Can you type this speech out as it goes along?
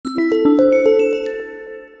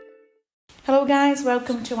Hello guys,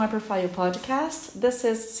 welcome to my Profile Podcast. This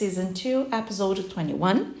is Season 2, Episode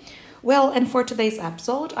 21. And for today's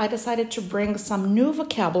episode, I decided to bring some new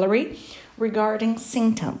vocabulary regarding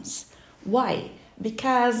symptoms. Why?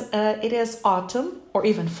 Because it is autumn or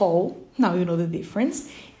even fall, now you know the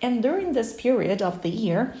difference. And during this period of the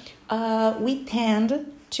year, we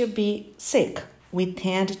tend to be sick. We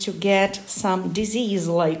tend to get some disease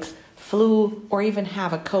like flu or even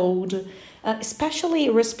have a cold, especially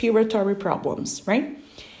respiratory problems, right?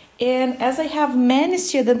 And as I have many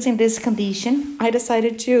students in this condition, I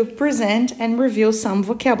decided to present and review some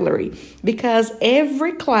vocabulary because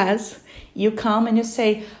every class you come and you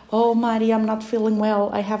say, oh, Mari, I'm not feeling well.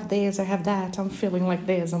 I have this, I have that. I'm feeling like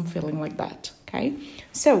this, I'm feeling like that, okay?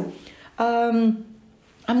 So I'm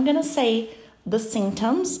going to say the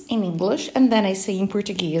symptoms in English and then I say in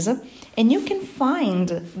Portuguese. And you can find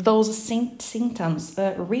those symptoms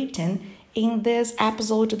written in this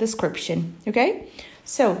episode description, okay?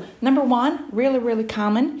 So, number one, really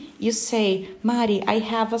common, you say, Mari, I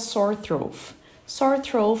have a sore throat. Sore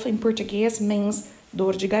throat in Portuguese means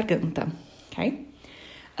dor de garganta, okay?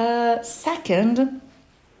 Second,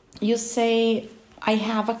 you say, I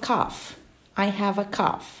have a cough. I have a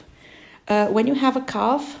cough. When you have a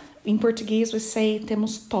cough, in Portuguese we say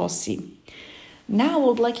temos tosse. Now, I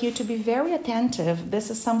would like you to be very attentive. This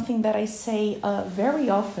is something that I say very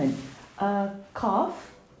often.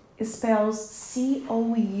 Cough spells C-O-U-G-H,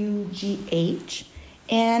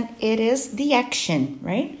 and it is the action,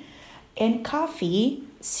 right? And coffee,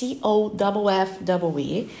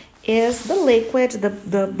 C-O-F-F-E, is the liquid,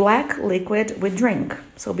 the black liquid we drink.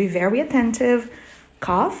 So be very attentive.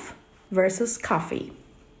 Cough versus coffee.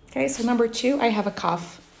 Okay, so number two, I have a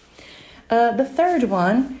cough. The third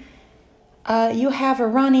one, you have a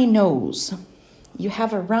runny nose. You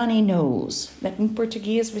have a runny nose. That in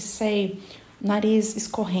Português we say nariz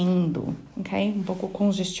escorrendo, okay? Pouco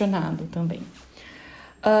congestionado também.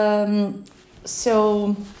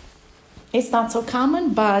 So it's not so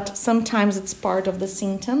common, but sometimes it's part of the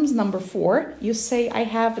symptoms. Number four, you say I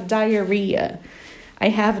have diarrhea. I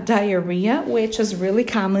have diarrhea, which is really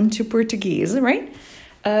common to Portuguese, right?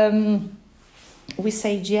 We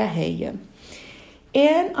say diarrhea.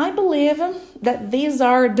 And I believe that these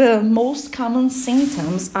are the most common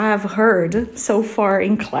symptoms I've heard so far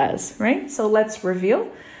in class, right? So let's review.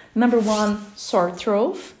 Number one, sore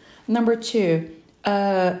throat. Number two,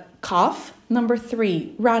 cough. Number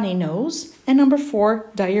three, runny nose. And number four,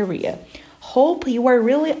 diarrhea. Hope you are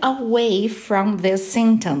really away from these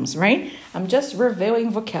symptoms, right? I'm just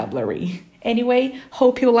reviewing vocabulary. Anyway,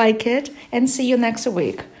 hope you like it and see you next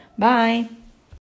week. Bye.